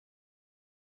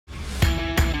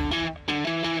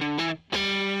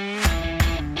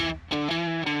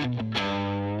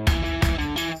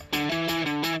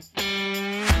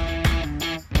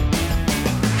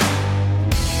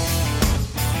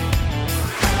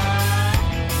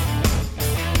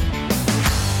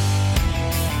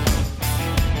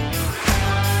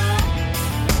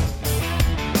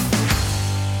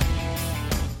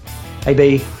Hey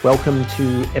B, welcome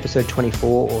to episode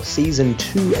 24 or season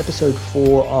 2, episode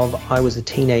 4 of I Was a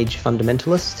Teenage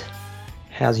Fundamentalist.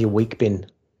 How's your week been?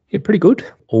 Yeah, pretty good.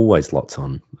 Always lots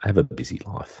on. I have a busy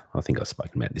life. I think I've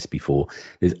spoken about this before.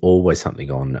 There's always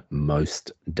something on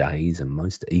most days, and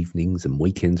most evenings and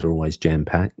weekends are always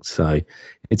jam-packed. So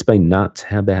it's been nuts.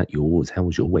 How about yours? How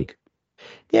was your week?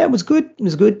 Yeah, it was good. It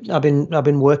was good. I've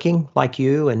been working like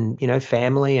you, and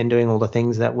family, and doing all the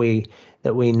things that we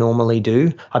normally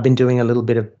do. I've been doing a little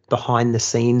bit of behind the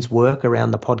scenes work around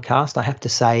the podcast. I have to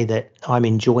say that I'm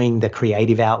enjoying the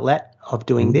creative outlet of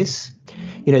doing this.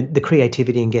 The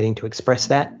creativity and getting to express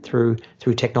that through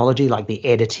technology, like the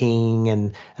editing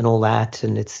and all that.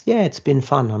 And it's been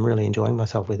fun. I'm really enjoying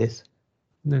myself with this.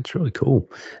 That's really cool.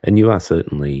 And you are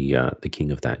certainly the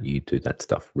king of that. You do that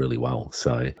stuff really well.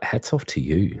 So hats off to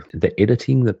you. The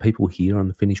editing that people hear on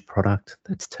the finished product,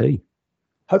 that's tea.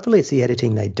 Hopefully it's the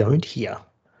editing they don't hear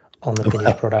on the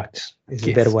finished product is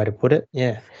a better Yes. way to put it.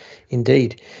 Yeah,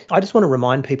 indeed. I just want to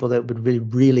remind people that it would be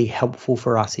really helpful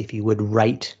for us if you would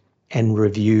rate and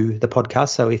review the podcast.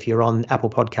 So if you're on Apple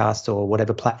Podcasts or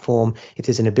whatever platform, if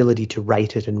there's an ability to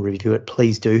rate it and review it,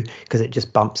 please do, because it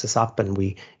just bumps us up and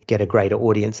we get a greater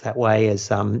audience that way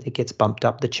as it gets bumped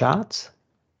up the charts.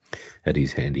 That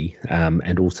is handy.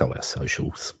 And also our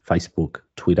socials, Facebook,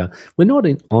 Twitter. We're not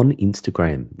on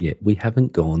Instagram yet. We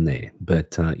haven't gone there,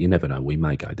 but you never know. We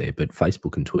may go there. But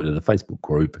Facebook and Twitter, the Facebook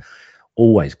group,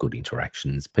 always good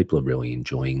interactions. People are really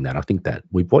enjoying that. I think that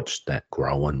we've watched that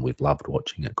grow and we've loved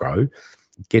watching it grow.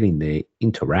 Get in there,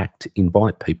 interact,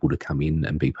 invite people to come in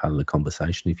and be part of the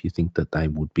conversation if you think that they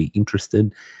would be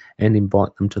interested, and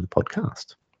invite them to the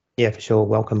podcast. Yeah, for sure.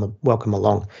 Welcome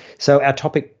along. So our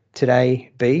topic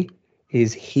today, B,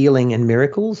 is healing and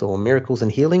miracles, or miracles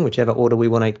and healing, whichever order we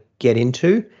want to get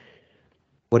into.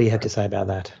 What do you have to say about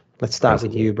that? Let's start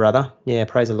with you, brother. Yeah,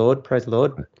 praise the Lord. Praise the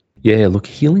Lord. Yeah, look,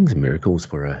 healings and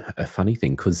miracles were a funny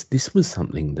thing, because this was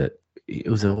something that it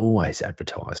was always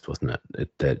advertised, wasn't it?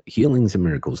 That healings and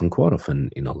miracles, and quite often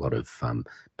in a lot of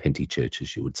Penty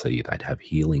churches, you would see they'd have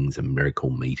healings and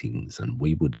miracle meetings, and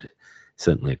we would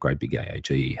certainly at Great Big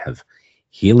AAG have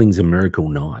healings and miracle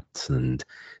nights, and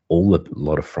a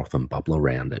lot of froth and bubble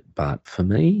around it. But for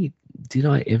me, did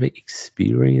I ever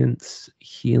experience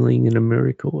healing and a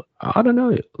miracle? I don't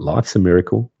know. Life's a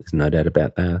miracle. There's no doubt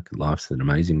about that. Life's an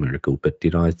amazing miracle. But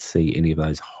did I see any of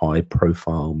those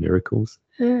high-profile miracles?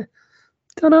 Don't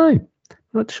know.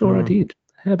 Not sure I did.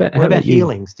 How about you?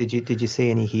 Healings? Did you see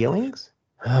any healings?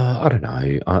 I don't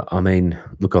know. I mean,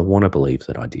 look, I want to believe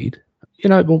that I did.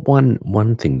 But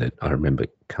one thing that I remember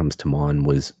comes to mind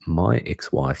was my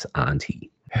ex-wife's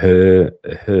auntie. Her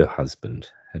husband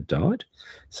had died,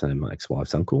 so my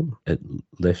ex-wife's uncle. It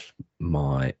left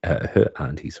her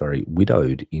auntie,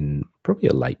 widowed in probably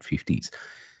her late 50s,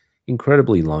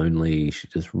 incredibly lonely. She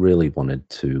just really wanted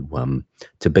to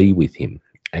be with him,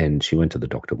 and she went to the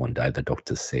doctor one day. The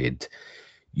doctor said,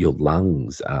 "Your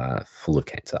lungs are full of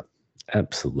cancer,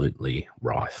 absolutely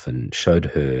rife," and showed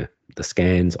her the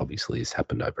scans. Obviously, this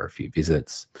happened over a few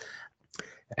visits,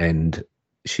 and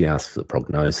she asked for the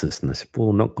prognosis, and they said,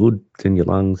 "Well, not good. It's in your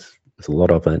lungs. There's a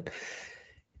lot of it."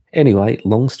 Anyway,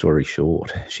 long story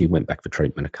short, she went back for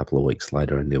treatment a couple of weeks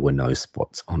later, and there were no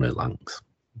spots on her lungs.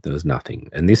 There was nothing.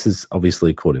 And this is obviously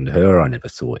according to her. I never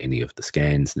saw any of the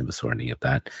scans, never saw any of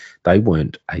that. They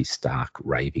weren't a stark,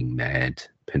 raving, mad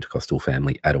Pentecostal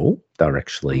family at all. They were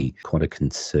actually quite a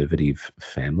conservative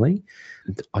family.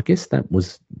 I guess that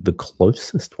was the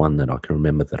closest one that I can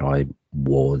remember that I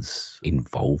was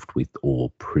involved with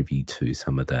or privy to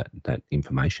some of that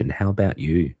information. How about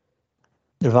you?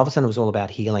 Revolverson was all about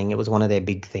healing. It was one of their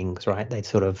big things, right? They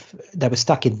were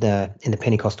stuck in the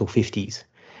Pentecostal 50s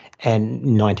and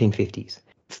 1950s.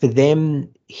 For them,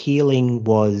 healing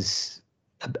was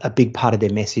a big part of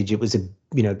their message. It was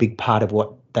a big part of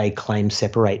what they claimed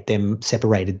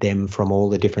separated them from all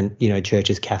the different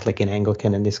churches, Catholic and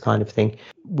Anglican and this kind of thing.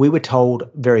 We were told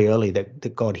very early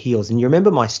that God heals. And you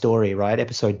remember my story, right?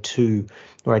 Episode 2,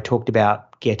 where I talked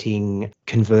about getting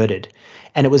converted.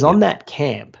 And it was on that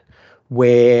camp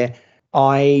where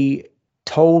I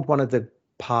told one of the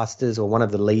pastors, or one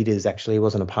of the leaders, actually, he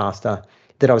wasn't a pastor,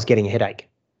 that I was getting a headache.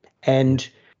 And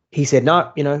he said,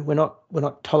 "No, we're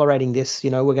not tolerating this.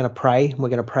 We're going to pray. We're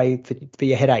going to pray for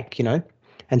your headache,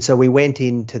 And so we went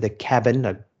into the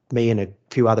cabin, me and a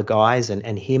few other guys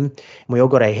and him, and we all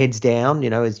got our heads down,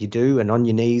 as you do, and on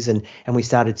your knees, and we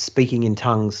started speaking in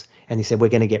tongues. And he said, "We're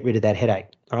going to get rid of that headache."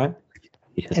 All right.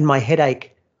 Yeah. And my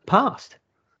headache passed.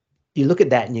 You look at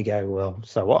that and you go, well,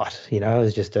 so what? It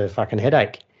was just a fucking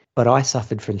headache. But I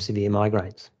suffered from severe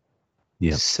migraines.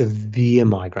 Yeah. Severe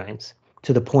migraines,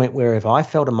 to the point where if I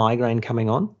felt a migraine coming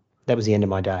on, That was the end of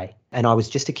my day. And I was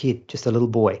just a kid, just a little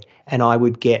boy. And I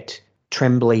would get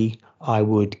trembly. I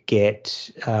would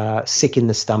get sick in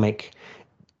the stomach.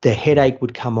 The headache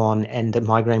would come on and the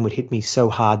migraine would hit me so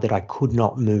hard that I could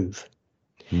not move.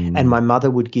 And my mother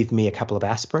would give me a couple of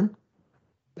aspirin.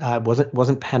 Wasn't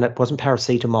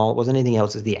paracetamol, it wasn't anything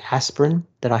else. It was the aspirin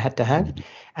that I had to have.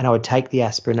 And I would take the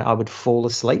aspirin, I would fall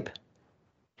asleep,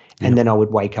 and then I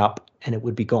would wake up and it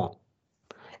would be gone.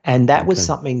 And that was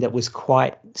something that was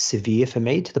quite severe for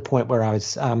me, to the point where I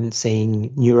was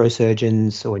seeing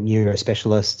neurosurgeons or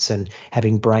neurospecialists and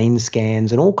having brain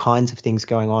scans and all kinds of things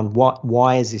going on.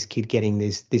 Why is this kid getting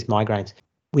these migraines?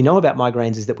 We know about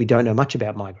migraines is that we don't know much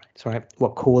about migraines, right?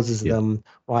 What causes them,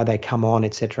 why they come on,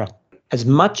 etc. As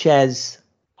much as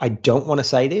I don't want to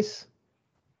say this,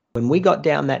 when we got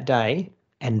down that day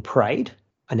and prayed,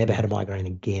 I never had a migraine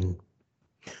again.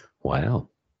 Wow.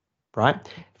 Right?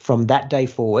 From that day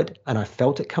forward, and I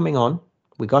felt it coming on.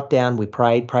 We got down, we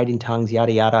prayed in tongues,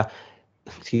 yada, yada.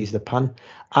 Excuse the pun.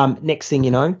 Next thing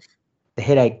you know, the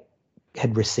headache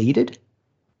had receded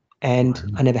and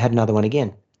I never had another one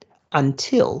again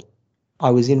until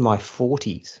I was in my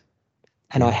 40s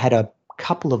and I had a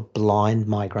couple of blind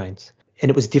migraines. And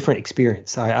it was a different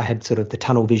experience. I had sort of the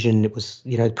tunnel vision. It was,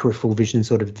 peripheral vision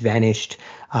sort of vanished.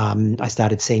 I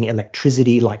started seeing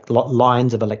electricity, like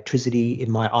lines of electricity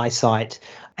in my eyesight.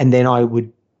 And then I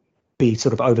would be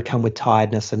sort of overcome with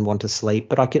tiredness and want to sleep.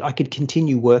 But I could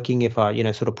continue working if I,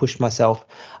 sort of pushed myself.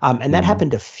 And that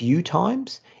happened a few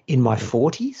times in my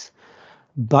 40s.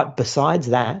 But besides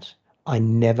that, I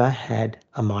never had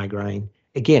a migraine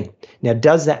again. Now,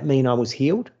 does that mean I was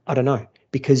healed? I don't know,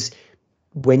 because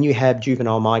when you have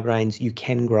juvenile migraines, you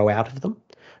can grow out of them.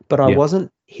 But I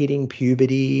wasn't hitting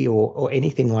puberty or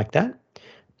anything like that.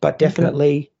 But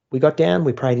definitely we got down,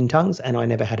 we prayed in tongues, and I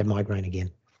never had a migraine again.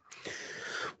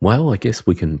 Well, I guess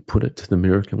we can put it to the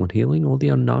miracle and healing or the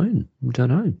unknown. I don't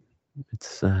know.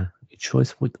 It's a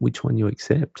choice which one you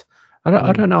accept.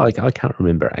 I don't know. I can't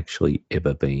remember actually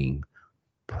ever being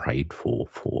prayed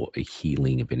for a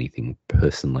healing of anything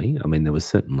personally. I mean, there was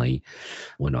certainly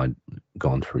when I'd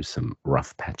gone through some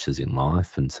rough patches in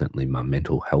life, and certainly my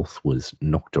mental health was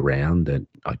knocked around, and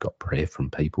I got prayer from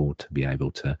people to be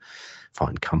able to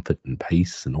find comfort and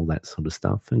peace and all that sort of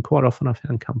stuff. And quite often I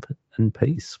found comfort and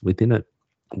peace within it.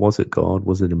 Was it God?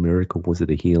 Was it a miracle? Was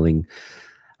it a healing?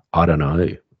 I don't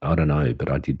know, but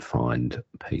I did find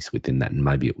peace within that. And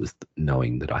maybe it was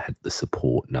knowing that I had the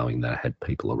support, knowing that I had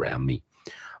people around me.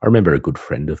 I remember a good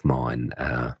friend of mine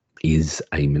is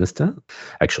a minister.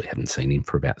 Actually, haven't seen him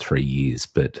for about 3 years,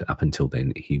 but up until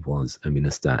then, he was a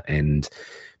minister. And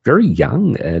very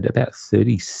young, at about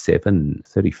 37,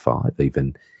 35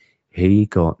 even, he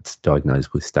got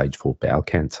diagnosed with stage 4 bowel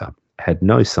cancer. Had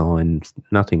no signs,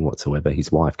 nothing whatsoever.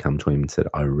 His wife came to him and said,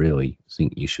 I really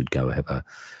think you should go have a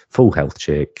full health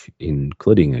check,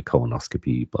 including a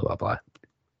colonoscopy, blah, blah, blah.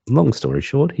 Long story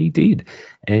short, he did.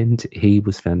 And he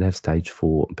was found to have stage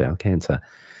 4 bowel cancer.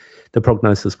 The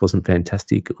prognosis wasn't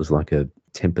fantastic. It was like a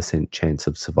 10% chance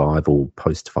of survival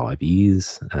post 5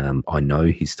 years. I know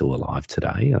he's still alive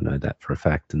today. I know that for a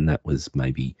fact. And that was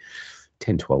maybe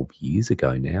 10, 12 years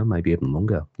ago now, maybe even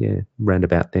longer. Yeah, round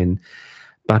about then.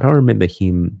 But I remember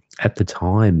him at the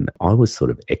time, I was sort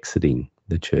of exiting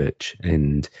the church,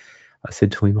 and I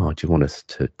said to him, do you want us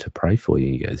to pray for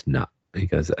you? He goes, no. He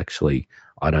goes, actually,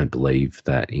 I don't believe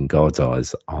that in God's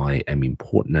eyes I am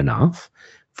important enough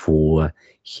for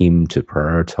him to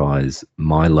prioritize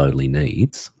my lowly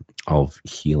needs of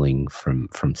healing from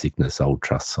sickness. I'll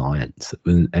trust science.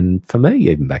 And for me,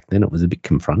 even back then, it was a bit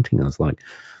confronting. I was like,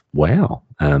 wow,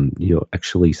 you're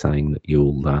actually saying that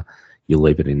you'll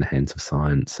leave it in the hands of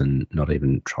science and not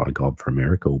even try God for a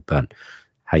miracle. But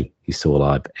hey, he's still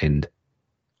alive. And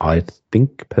I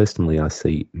think personally I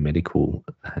see medical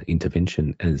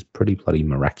intervention as pretty bloody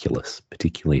miraculous,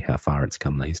 particularly how far it's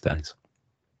come these days.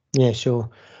 Yeah, sure.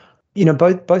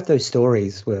 Both those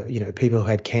stories were, people who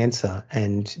had cancer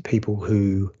and people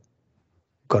who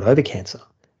got over cancer.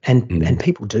 And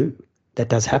people do. That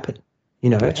does happen,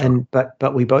 That's and right.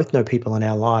 But we both know people in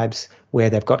our lives where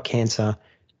they've got cancer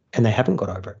and they haven't got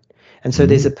over it. And so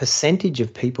there's a percentage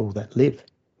of people that live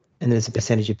and there's a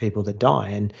percentage of people that die.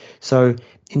 And so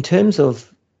in terms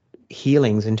of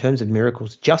healings, in terms of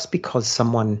miracles, just because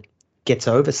someone gets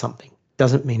over something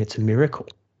doesn't mean it's a miracle,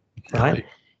 right? No.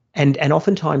 And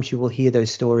oftentimes you will hear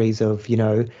those stories of,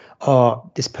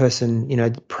 this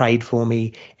person, prayed for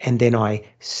me and then I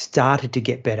started to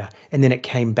get better and then it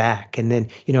came back. And then,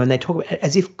 and they talk about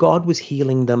as if God was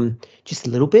healing them just a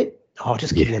little bit. I'll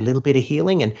just give you a little bit of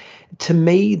healing. And to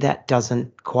me, that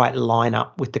doesn't quite line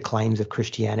up with the claims of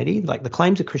Christianity. Like the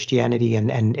claims of Christianity and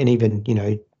even,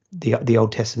 the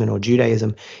Old Testament or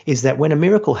Judaism, is that when a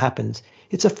miracle happens,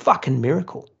 it's a fucking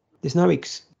miracle. There's no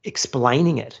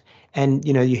explaining it. And,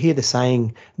 you know, you hear the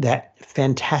saying that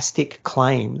fantastic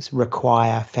claims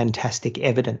require fantastic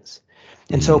evidence.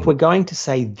 And so if we're going to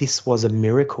say this was a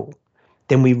miracle,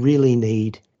 then we really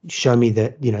need, show me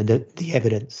the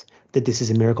evidence that this is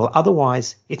a miracle.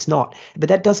 Otherwise, it's not. But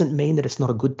that doesn't mean that it's not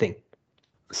a good thing.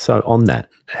 So on that,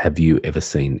 have you ever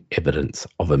seen evidence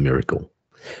of a miracle?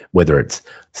 Whether it's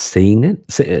seeing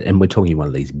it, and we're talking one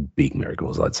of these big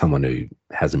miracles, like someone who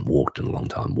hasn't walked in a long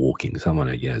time walking, someone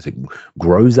who, you know,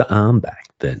 grows an arm back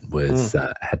that was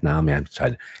had an arm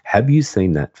amputated. Have you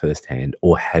seen that firsthand,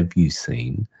 or have you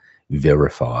seen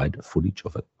verified footage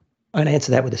of it? I'm going to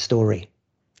answer that with a story.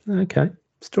 Okay.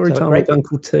 Story time with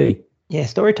Uncle T. Yeah,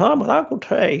 story time with Uncle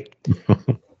T.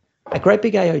 At Great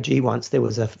Big AOG once, there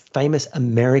was a famous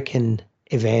American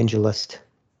evangelist,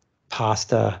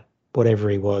 pastor, whatever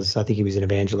he was. I think he was an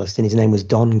evangelist, and his name was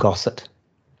Don Gossett.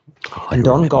 And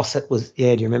Don Gossett was, do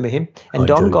you remember him? And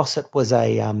Don Gossett was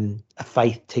a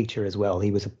faith teacher as well.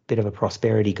 He was a bit of a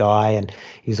prosperity guy, and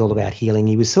he was all about healing.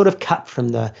 He was sort of cut from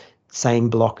the same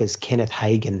block as Kenneth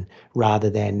Hagin rather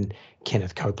than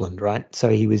Kenneth Copeland, right? So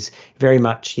he was very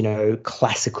much, you know,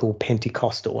 classical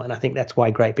Pentecostal, and I think that's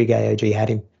why Great Big AOG had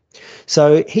him.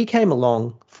 So he came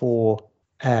along for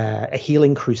a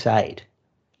healing crusade,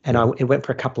 and it went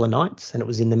for a couple of nights, and it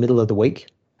was in the middle of the week.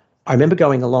 I remember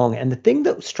going along, and the thing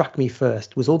that struck me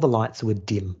first was all the lights were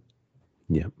dim.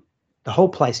 Yeah. The whole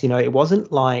place, you know, it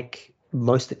wasn't like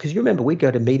because you remember we'd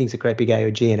go to meetings at Great Big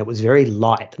AOG and it was very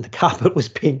light, and the carpet was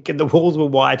pink and the walls were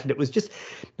white, and it was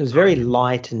very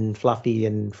light and fluffy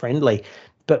and friendly.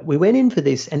 But we went in for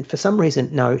this, and for some reason,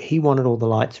 no, he wanted all the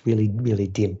lights really, really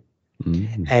dim.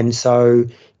 And so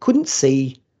couldn't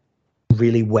see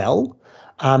really well.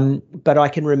 But I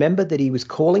can remember that he was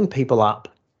calling people up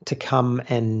to come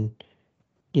and,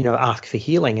 you know, ask for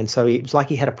healing. And so it was like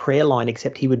he had a prayer line,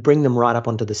 except he would bring them right up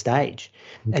onto the stage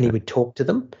and he would talk to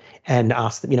them and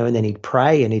ask them, you know, and then he'd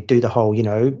pray and he'd do the whole, you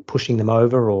know, pushing them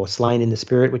over or slain in the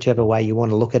spirit, whichever way you want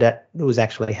to look at it, it was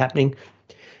actually happening.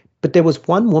 But there was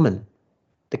one woman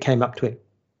that came up to him.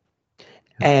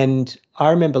 And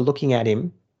I remember looking at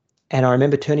him, and I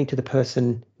remember turning to the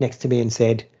person next to me and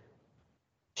said,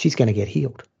 she's going to get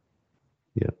healed.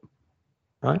 Yeah.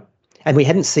 Right? And we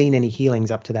hadn't seen any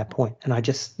healings up to that point. And I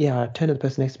turned to the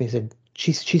person next to me and said,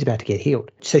 she's about to get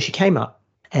healed. So she came up,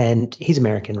 and he's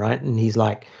American, right? And he's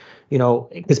like, you know,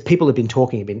 because people have been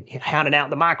talking, have been handing out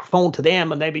the microphone to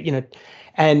them, and you know,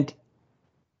 and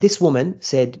this woman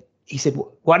said, he said,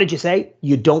 what did you say?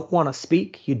 You don't want to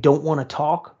speak? You don't want to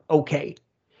talk? Okay.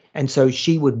 And so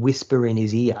she would whisper in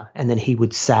his ear, and then he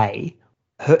would say,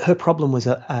 her problem was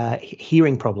a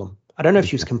hearing problem. I don't know if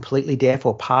she was completely deaf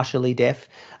or partially deaf,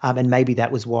 and maybe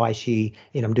that was why she,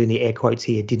 you know, I'm doing the air quotes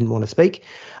here, didn't want to speak.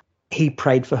 He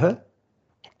prayed for her,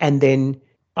 and then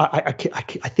I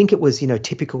think it was, you know,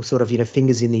 typical sort of, you know,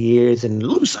 fingers in the ears and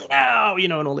loosen now, you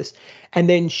know, and all this. And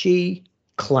then she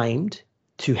claimed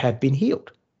to have been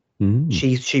healed.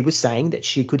 She was saying that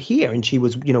she could hear, and she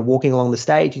was, you know, walking along the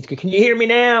stage. She's going, can you hear me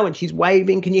now? And she's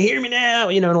waving, can you hear me now?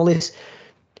 You know, and all this.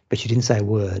 But she didn't say a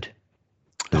word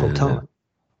the whole time.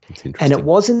 And it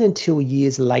wasn't until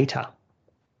years later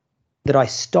that I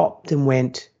stopped and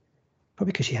went,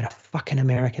 probably because she had a fucking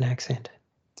American accent.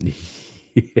 Yes.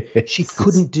 She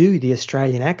couldn't do the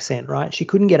Australian accent, right? She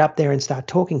couldn't get up there and start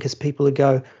talking because people would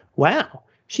go, wow,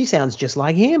 she sounds just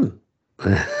like him.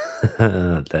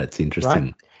 That's interesting.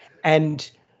 Right? And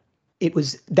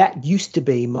that used to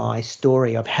be my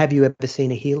story of, have you ever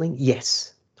seen a healing?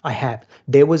 Yes, I have.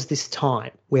 There was this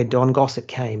time where Don Gossett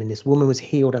came and this woman was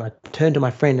healed, and I turned to my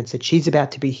friend and said, she's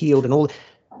about to be healed.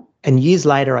 And years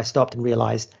later, I stopped and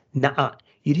realized, nah,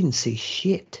 you didn't see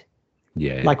shit.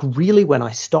 Yeah. Like really, when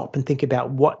I stop and think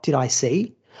about what did I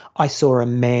see, I saw a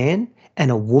man and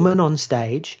a woman on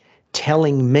stage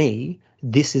telling me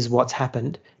this is what's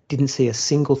happened. Didn't see a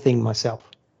single thing myself.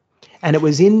 And it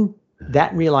was in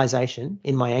that realization,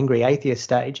 in my angry atheist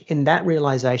stage, in that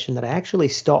realization that I actually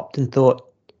stopped and thought,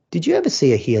 did you ever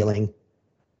see a healing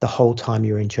the whole time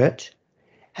you were in church?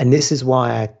 And this is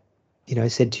why I, you know,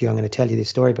 said to you, I'm going to tell you this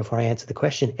story before I answer the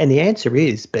question. And the answer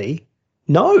is B,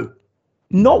 no,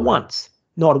 not once,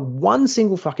 not one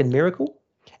single fucking miracle,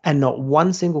 and not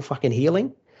one single fucking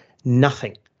healing,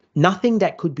 nothing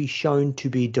that could be shown to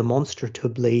be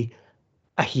demonstratively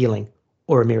a healing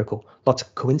or a miracle. Lots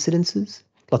of coincidences,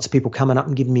 lots of people coming up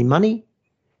and giving me money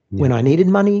when I needed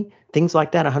money, things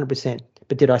like that, 100%.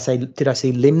 But did I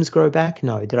see limbs grow back?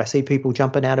 No. Did I see people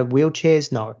jumping out of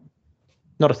wheelchairs? No,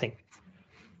 not a thing.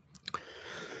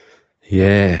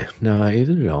 Yeah, no,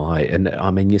 either do I. And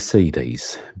I mean, you see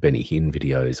these Benny Hinn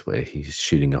videos where he's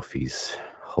shooting off his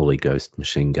Holy Ghost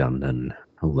machine gun and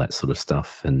all that sort of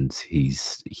stuff, and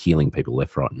he's healing people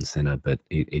left, right, and center. But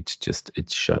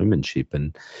it's showmanship,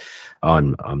 and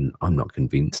I'm not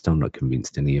convinced. I'm not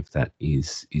convinced any of that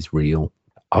is real.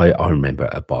 I remember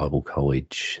at Bible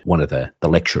college, one of the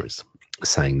lecturers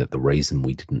saying that the reason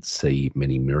we didn't see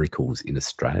many miracles in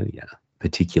Australia,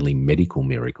 particularly medical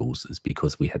miracles, is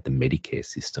because we had the Medicare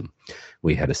system.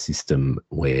 We had a system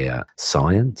where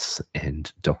science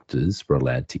and doctors were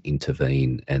allowed to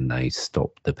intervene, and they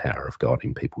stopped the power of God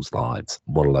in people's lives.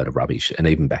 What a load of rubbish. And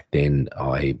even back then,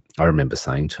 I remember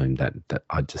saying to him that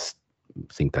I just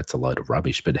think that's a load of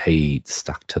rubbish, but he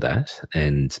stuck to that,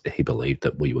 and he believed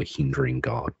that we were hindering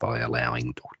God by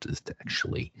allowing doctors to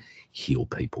actually heal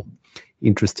people.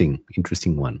 Interesting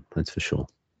one, that's for sure.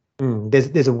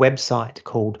 There's a website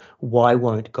called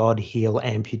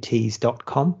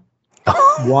whywon'tgodhealamputees.com.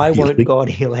 Why won't God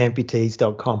heal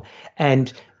amputees.com?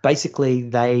 And basically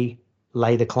they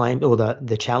lay the claim or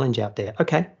the challenge out there.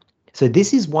 Okay, so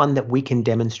this is one that we can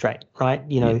demonstrate, right?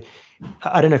 You know,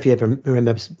 I don't know if you ever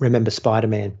remember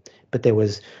Spider-Man, but there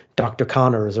was Dr.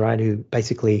 Connors, right, who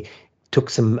basically took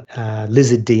some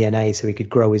lizard DNA so he could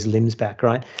grow his limbs back,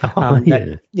 right?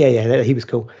 He was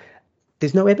cool.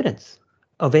 There's no evidence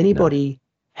of anybody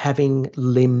having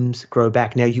limbs grow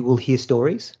back. Now, you will hear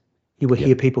stories. You will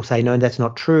hear people say, no, that's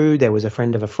not true. There was a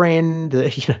friend of a friend,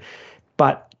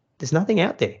 but there's nothing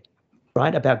out there,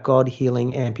 right, about God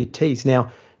healing amputees.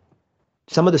 Now,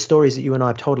 some of the stories that you and I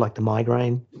have told, like the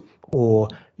migraine, or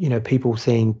people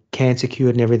seeing cancer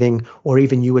cured and everything, or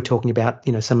even you were talking about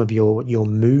some of your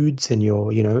moods and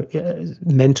your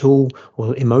mental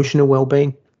or emotional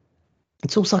well-being.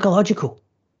 It's all psychological,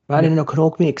 right? And it can all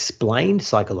be explained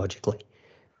psychologically.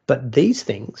 But these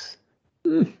things,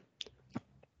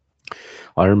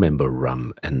 I remember,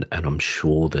 and I'm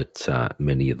sure that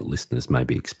many of the listeners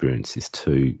maybe experienced this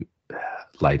too.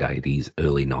 Late 80s,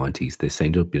 early 90s, there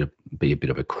seemed to be a bit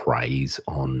of a craze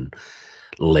on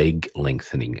leg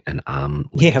lengthening and arm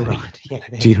lengthening. Yeah, right. Yeah.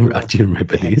 Do you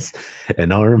remember this?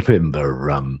 And I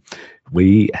remember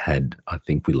we had, I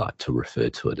think we like to refer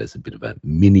to it as a bit of a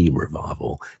mini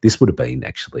revival. This would have been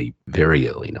actually very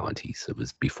early 90s. It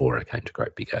was before I came to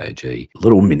Great Big AOG.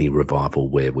 Little mini revival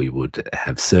where we would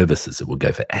have services that would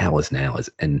go for hours and hours.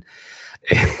 And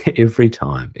every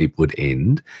time it would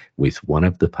end with one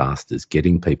of the pastors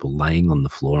getting people laying on the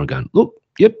floor and going, look,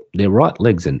 yep, their right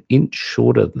leg's an inch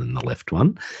shorter than the left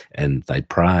one. And they'd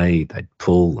pray, they'd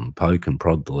pull and poke and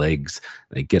prod the legs.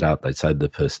 They'd get up, they'd say to the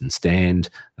person, stand.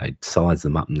 They'd size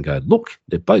them up and go, look,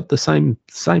 they're both the same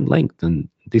length. And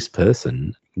this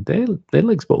person, their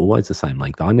legs were always the same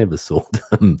length. I never saw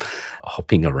them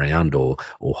hopping around or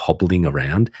hobbling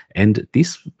around. And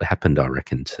this happened, I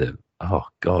reckon, to, oh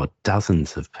God,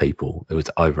 dozens of people. It was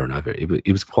over and over.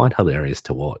 It was quite hilarious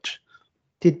to watch.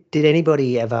 Did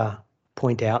anybody ever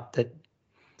point out that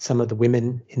some of the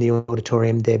women in the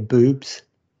auditorium, their boobs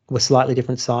were slightly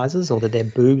different sizes, or that their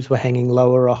boobs were hanging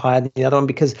lower or higher than the other one?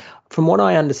 Because from what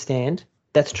I understand,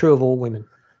 that's true of all women.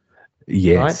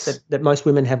 Yes. Right? That most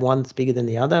women have one that's bigger than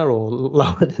the other or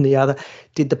lower than the other.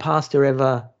 Did the pastor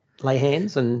ever lay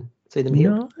hands and see them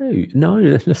healed?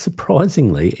 No,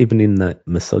 surprisingly, even in that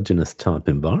misogynist type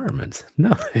environment,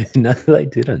 no, they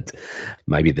didn't.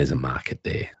 Maybe there's a market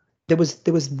there. There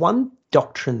was one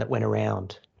doctrine that went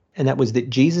around, and that was that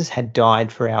Jesus had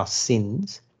died for our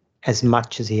sins as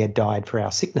much as he had died for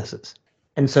our sicknesses.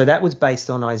 And so that was based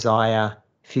on Isaiah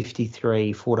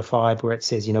 53, 4-5, where it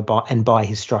says, by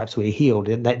his stripes we're healed.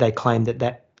 And they claim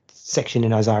that section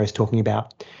in Isaiah is talking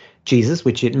about Jesus,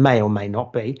 which it may or may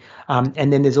not be.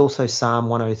 And then there's also Psalm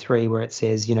 103, where it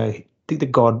says, that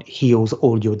God heals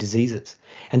all your diseases.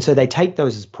 And so they take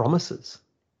those as promises,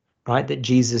 right, that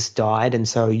Jesus died, and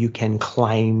so you can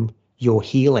claim your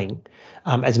healing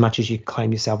as much as you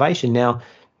claim your salvation. Now,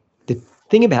 the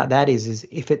thing about that is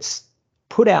if it's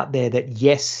put out there that,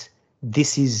 yes,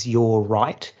 this is your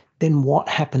right, then what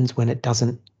happens when it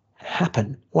doesn't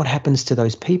happen? What happens to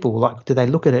those people? Like, do they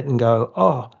look at it and go,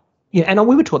 oh, and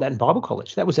we were taught that in Bible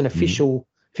college. That was an official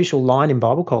line in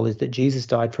Bible college, that Jesus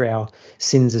died for our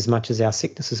sins as much as our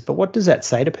sicknesses. But what does that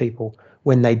say to people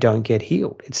when they don't get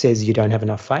healed? It says you don't have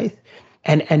enough faith.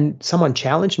 And someone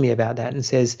challenged me about that and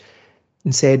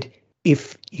said,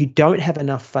 if you don't have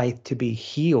enough faith to be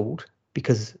healed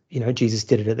because, Jesus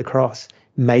did it at the cross,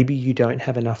 maybe you don't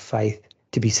have enough faith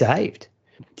to be saved.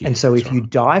 Yeah, and so if you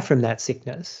die from that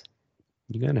sickness,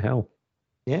 you're going to hell.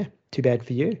 Yeah, too bad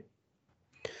for you.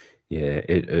 Yeah,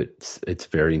 it's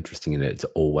very interesting, and it's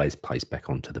always placed back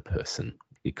onto the person.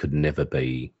 It could never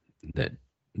be that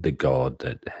the God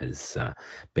that has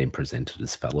been presented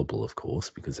as fallible, of course,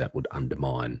 because that would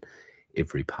undermine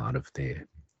every part of their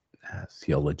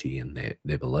theology and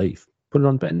their belief. Put it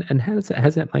on, and how does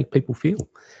that make people feel?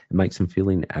 It makes them feel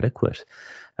inadequate.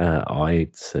 I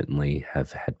certainly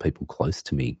have had people close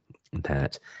to me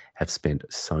that have spent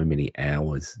so many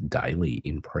hours daily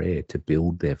in prayer to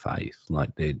build their faith, like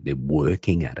they're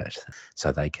working at it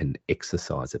so they can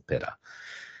exercise it better.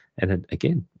 And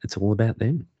again, it's all about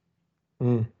them.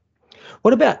 Mm.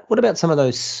 What about some of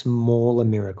those smaller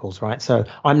miracles, right? So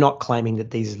I'm not claiming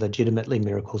that these are legitimately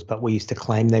miracles, but we used to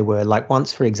claim they were. Like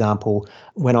once, for example,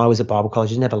 when I was at Bible college,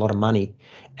 I didn't have a lot of money,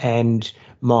 and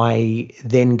my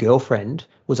then girlfriend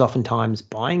was oftentimes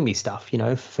buying me stuff,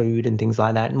 food and things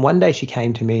like that. And one day she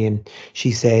came to me and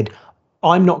she said,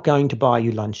 "I'm not going to buy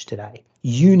you lunch today.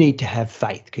 You need to have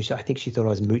faith," because I think she thought I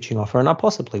was mooching off her, and I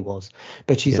possibly was.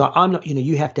 But she's like, "I'm not,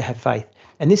 you have to have faith."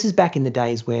 And this is back in the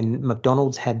days when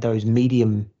McDonald's had those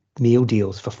medium meal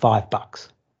deals for $5,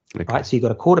 right? So you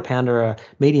got a quarter pounder, a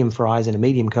medium fries, and a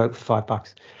medium Coke for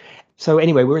 $5. So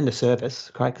anyway, we're in the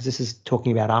service, right? Because this is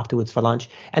talking about afterwards for lunch.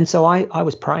 And so I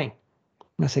was praying.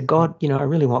 And I said, "God, I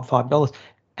really want $5.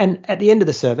 And at the end of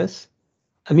the service,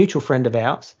 a mutual friend of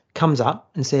ours comes up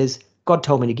and says, "God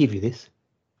told me to give you this,"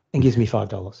 and gives me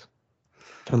 $5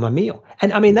 for my meal.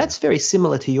 And I mean, that's very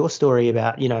similar to your story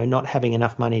about, not having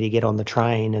enough money to get on the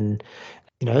train. And,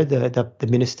 the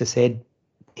minister said,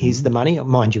 "Here's the money."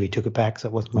 Mind you, he took it back, so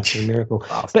it wasn't much of a miracle.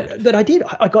 But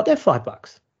I got that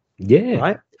 $5. Yeah.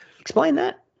 Right? Explain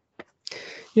that.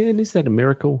 Yeah, and is that a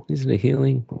miracle? Is it a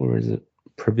healing, or is it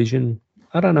provision?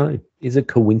 I don't know. Is it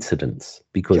coincidence?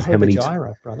 Because Jehovah how many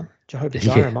Jireh, brother. Jehovah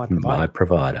Jireh, my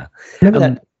provider. Remember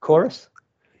that chorus?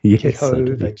 Yes,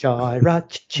 Jehovah Jireh,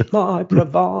 my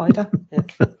provider. Yeah.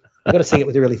 I've got to sing it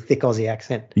with a really thick Aussie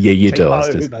accent. Yeah, you do.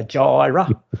 Jehovah Jireh,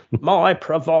 my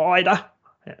provider.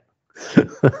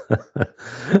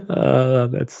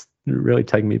 That's really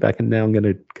taking me back, and now I'm going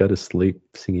to go to sleep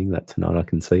singing that tonight. I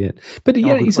can see it. But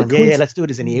let's do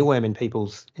it as an earworm in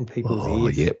people's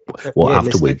ears. Yeah. Well,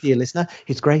 afterwards, dear listener,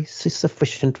 His grace is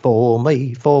sufficient for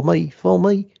me, for me, for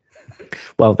me.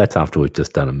 Well, that's after we've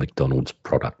just done a McDonald's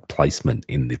product placement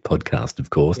in the podcast, of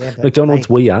course. Yeah, McDonald's,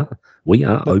 we are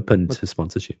open to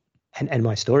sponsorship. And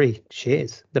my story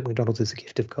shares that McDonald's is a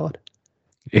gift of God.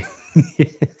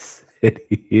 Yes,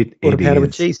 it quarter pounder is.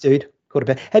 with cheese, dude. Quarter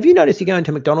pounder. Have you noticed you go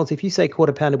into McDonald's, if you say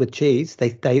quarter pounder with cheese,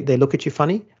 they look at you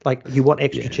funny, like you want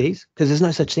extra cheese? Because there's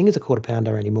no such thing as a quarter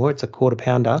pounder anymore. It's a quarter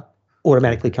pounder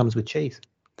automatically comes with cheese.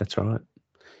 That's right.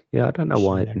 Yeah, I don't know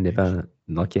why it never,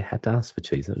 like you had to ask for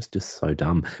cheese. It was just so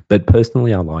dumb. But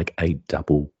personally, I like a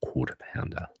double quarter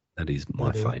pounder. That is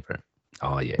my favourite.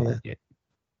 Oh, yeah.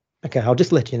 Okay, I'll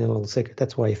just let you in a little secret.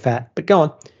 That's why you're fat. But go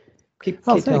on. Keep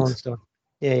telling the story.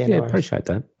 Yeah, no appreciate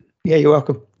that. Yeah, you're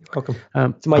welcome. You're welcome.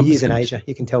 It's my years in Asia.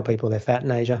 You can tell people they're fat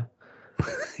in Asia.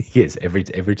 Yes, every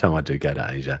time I do go to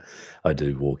Asia, I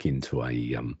do walk into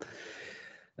a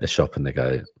shop and they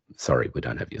go, "Sorry, we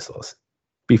don't have your size."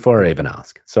 Before I even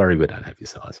ask, "Sorry, we don't have your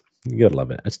size." You gotta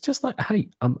love it. It's just like, hey,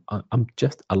 I'm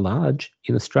just a large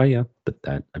in Australia, but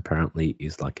that apparently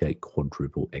is like a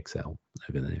quadruple XL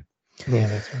over there. Yeah,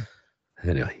 that's right.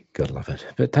 Anyway, gotta love it.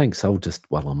 But thanks. I'll just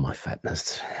dwell on my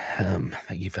fatness.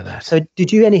 Thank you for that. So, do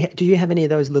you have any of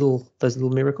those little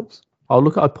miracles? Oh,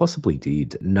 look, I possibly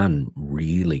did. None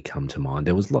really come to mind.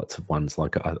 There was lots of ones.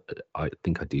 Like I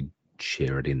think I did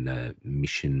share it in the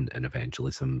mission and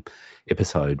evangelism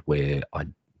episode where I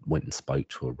went and spoke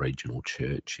to a regional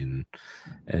church and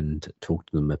talked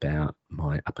to them about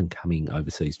my up and coming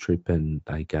overseas trip, and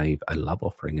they gave a love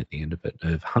offering at the end of it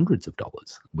of hundreds of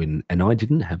dollars and I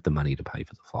didn't have the money to pay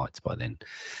for the flights by then.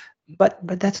 But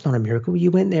that's not a miracle.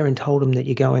 You went there and told them that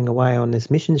you're going away on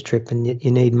this missions trip and you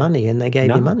need money, and they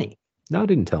gave you money. No, I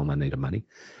didn't tell them I needed money.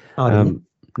 Oh, didn't you?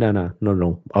 No, not at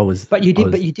all. But you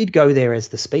did go there as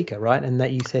the speaker, right? And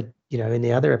that you said, in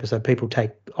the other episode, people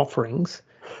take offerings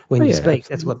when you speak. Absolutely.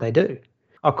 That's what they do.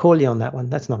 I'll call you on that one.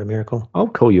 That's not a miracle. I'll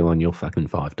call you on your fucking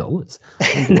 $5.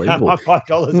 No, my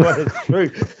 $5 wasn't true.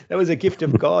 That was a gift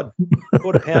of God.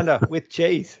 Quarter pounder with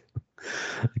cheese.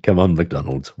 Come on,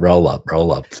 McDonald's. Roll up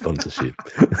sponsorship.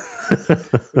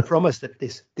 We promise that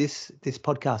this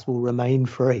podcast will remain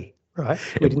free, right?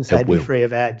 We didn't say be free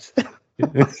of ads.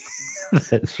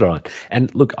 That's right.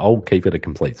 And look, I'll keep it a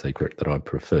complete secret that I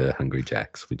prefer Hungry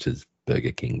Jack's, which is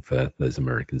Burger King for those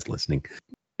Americans listening.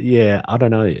 Yeah, I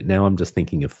don't know. Now I'm just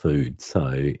thinking of food,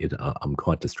 so I'm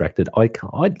quite distracted. I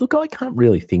can't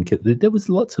really think. There was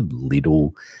lots of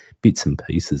little bits and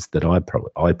pieces that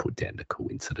I put down to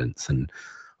coincidence, and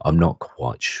I'm not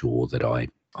quite sure that I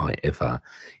ever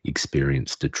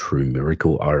experienced a true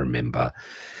miracle. I remember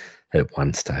at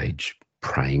one stage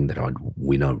praying that I'd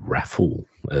win a raffle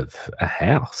of a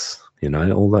house,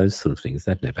 all those sort of things.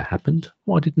 That never happened.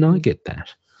 Why didn't I get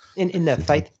that? In the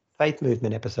faith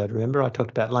movement episode, remember I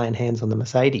talked about laying hands on the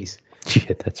Mercedes.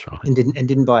 Yeah, that's right. And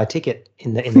didn't buy a ticket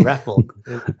in the raffle.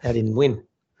 I didn't win.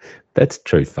 That's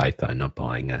true faith, though, not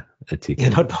buying a ticket.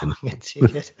 You're not buying a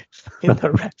ticket in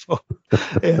the raffle.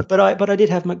 Yeah, but I did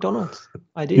have McDonald's.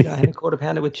 I did. I had a quarter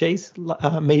pounder with cheese,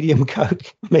 medium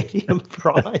Coke, medium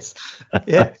fries.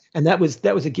 Yeah, and that was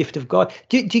a gift of God.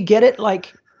 Do you get it?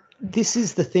 Like, this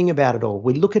is the thing about it all.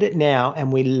 We look at it now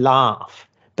and we laugh,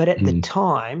 but at the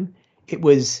time, it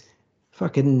was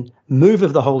fucking move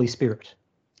of the Holy Spirit.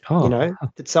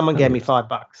 That someone gave me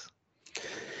 $5.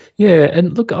 Yeah,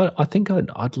 and look, I think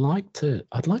I'd like to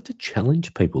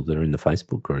challenge people that are in the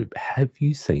Facebook group. Have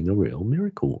you seen a real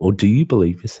miracle, or do you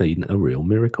believe you've seen a real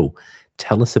miracle?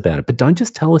 Tell us about it, but don't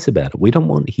just tell us about it. We don't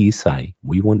want hearsay.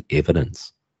 We want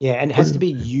evidence. Yeah, and it has to be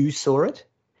you saw it,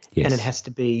 yes. And it has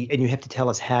to be, and you have to tell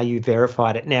us how you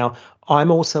verified it. Now,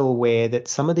 I'm also aware that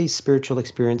some of these spiritual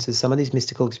experiences, some of these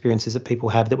mystical experiences that people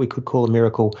have that we could call a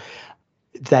miracle,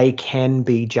 they can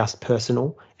be just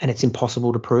personal and it's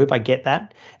impossible to prove. I get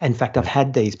that. In fact, I've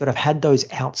had these, but I've had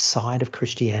those outside of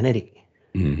Christianity,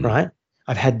 right?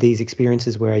 I've had these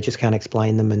experiences where I just can't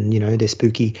explain them and, they're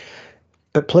spooky.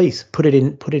 But please put it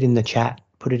in the chat,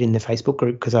 put it in the Facebook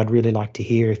group, because I'd really like to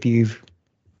hear if you've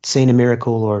seen a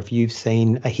miracle or if you've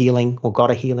seen a healing or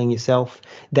got a healing yourself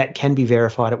that can be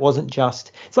verified. It wasn't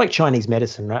just, it's like Chinese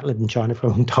medicine, right? I lived in China for a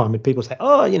long time and people say,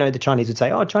 the Chinese would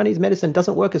say, Chinese medicine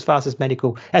doesn't work as fast as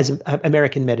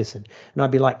American medicine. And I'd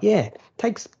be like, yeah, it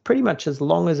takes pretty much as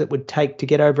long as it would take to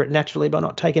get over it naturally by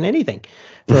not taking anything.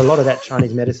 For a lot of that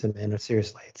Chinese medicine, man,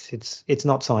 seriously, it's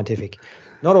not scientific.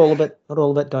 Not all of it.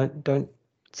 Don't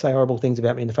say horrible things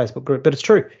about me in the Facebook group, but it's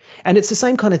true. And it's the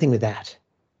same kind of thing with that.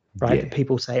 Right. Yeah. That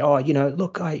people say,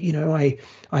 look,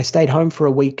 I stayed home for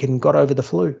a week and got over the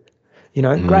flu,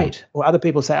 great. Or other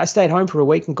people say, I stayed home for a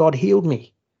week and God healed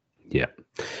me. Yeah.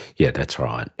 Yeah, that's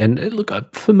right. And look,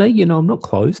 for me, I'm not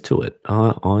closed to it.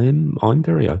 I'm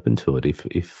very open to it.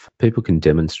 If people can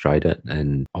demonstrate it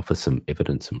and offer some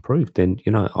evidence and proof, then,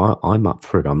 I'm up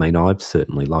for it. I mean, I've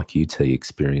certainly, like you, T,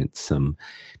 experienced some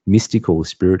mystical,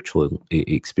 spiritual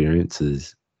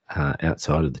experiences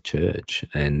outside of the church.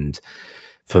 And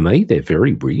for me, they're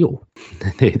very real.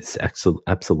 There's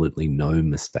absolutely no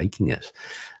mistaking it.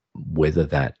 Whether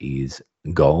that is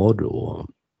God or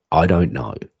I don't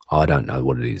know. I don't know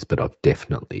what it is, but I've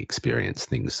definitely experienced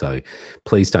things. So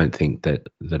please don't think that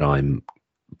I'm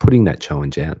putting that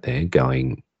challenge out there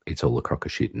going, it's all a crock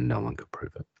of shit and no one could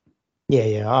prove it.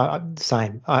 Yeah,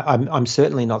 same. I'm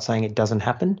certainly not saying it doesn't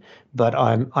happen, but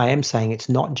I am saying it's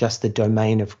not just the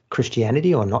domain of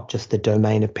Christianity or not just the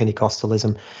domain of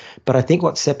Pentecostalism. But I think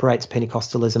what separates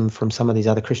Pentecostalism from some of these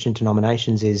other Christian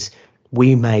denominations is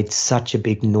we made such a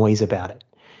big noise about it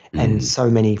and so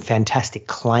many fantastic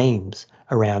claims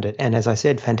around it. And as I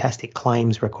said, fantastic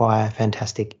claims require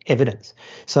fantastic evidence.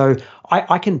 So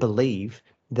I can believe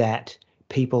that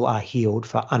people are healed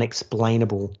for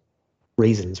unexplainable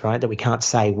reasons, right? That we can't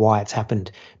say why it's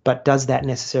happened. But does that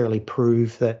necessarily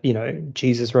prove that,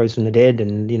 Jesus rose from the dead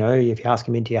and, if you ask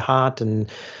him into your heart and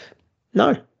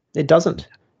no, it doesn't.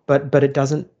 But it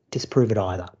doesn't disprove it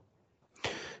either.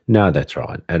 No, that's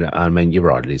right. And I mean, you're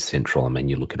right, it is central. I mean,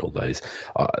 you look at all those.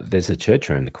 There's a church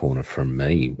around the corner from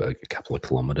me, a couple of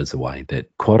kilometres away, that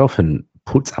quite often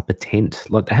puts up a tent.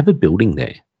 Like they have a building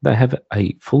there. They have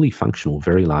a fully functional,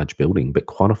 very large building, but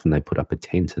quite often they put up a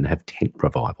tent and have tent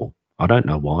revival. I don't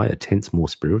know why. A tent's more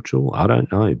spiritual. I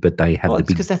don't know, but they have it's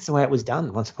because that's the way it was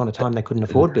done. Once upon a time, they couldn't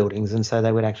afford buildings, and so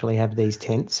they would actually have these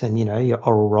tents, and your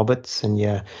Oral Roberts and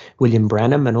your William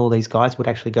Branham and all these guys would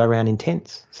actually go around in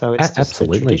tents. So it's just a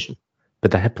tradition.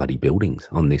 But they have bloody buildings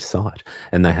on this site,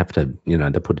 and they have to,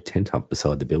 they put a tent up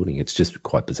beside the building. It's just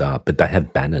quite bizarre. But they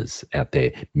have banners out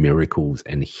there, miracles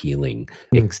and healing,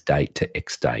 X date to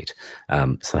X date.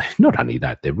 So not only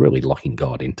that, they're really locking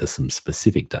God into some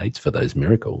specific dates for those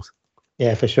miracles.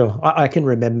 Yeah, for sure. I can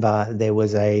remember there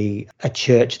was a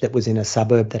church that was in a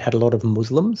suburb that had a lot of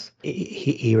Muslims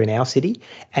here in our city,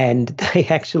 and they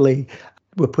actually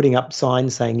were putting up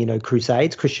signs saying,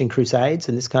 crusades, Christian crusades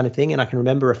and this kind of thing. And I can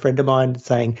remember a friend of mine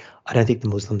saying, I don't think the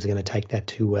Muslims are going to take that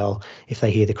too well if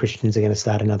they hear the Christians are going to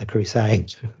start another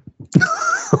crusade.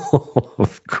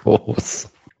 Of course.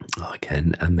 I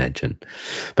can imagine.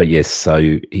 But yes, so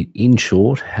in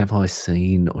short, have I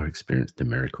seen or experienced a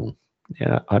miracle?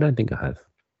 Yeah, I don't think I have.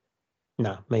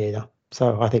 No, me either.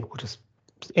 So I think we'll just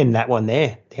end that one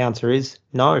there. The answer is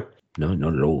no. No,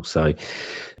 not at all. So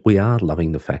we are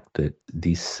loving the fact that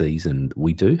this season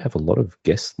we do have a lot of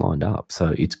guests lined up.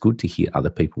 So it's good to hear other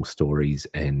people's stories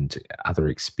and other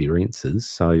experiences.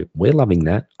 So we're loving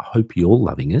that. I hope you're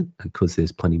loving it because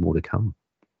there's plenty more to come.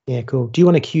 Yeah, cool. Do you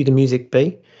want to cue the music,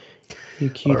 B? You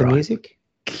cue the music?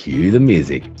 Cue the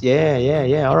music.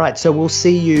 Yeah. All right. So we'll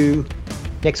see you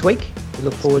next week. We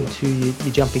look forward to you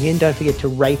jumping in. Don't forget to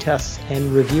rate us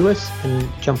and review us and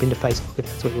jump into Facebook if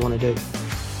that's what you want to do.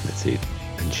 That's it.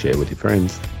 And share with your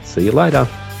friends. See you later.